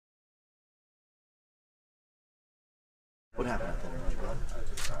What happened at that point?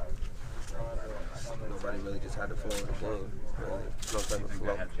 Nobody really just had the flow of the game. Really. No type of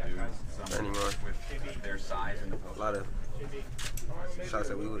flow anymore. A lot of shots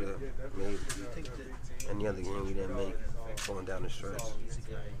that we would have made any other game we didn't make going down the stretch.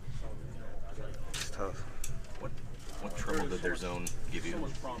 It's tough. What trouble did their zone give you?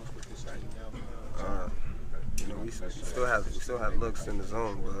 We still have looks in the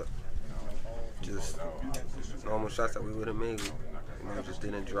zone, but just normal shots that we would have made, just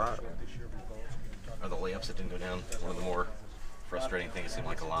didn't drop. Are the layups that didn't go down one of the more frustrating things? It seemed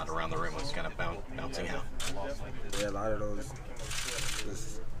like a lot around the rim was kind of bouncing out. Yeah, a lot of those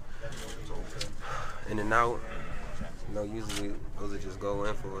just in and out. Usually those would just go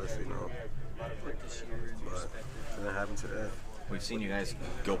in for us, but it didn't happen today. We've seen you guys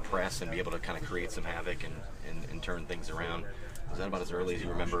go press and be able to kind of create some havoc and turn things around. Was that about as early as you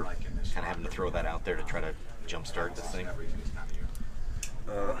remember kind of having to throw that out there to try to jumpstart this thing?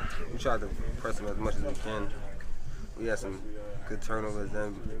 We tried to press them as much as we can. We had some good turnovers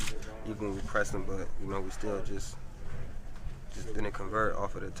then, even when we pressed them, but we still just didn't convert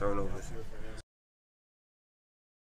off of the turnovers.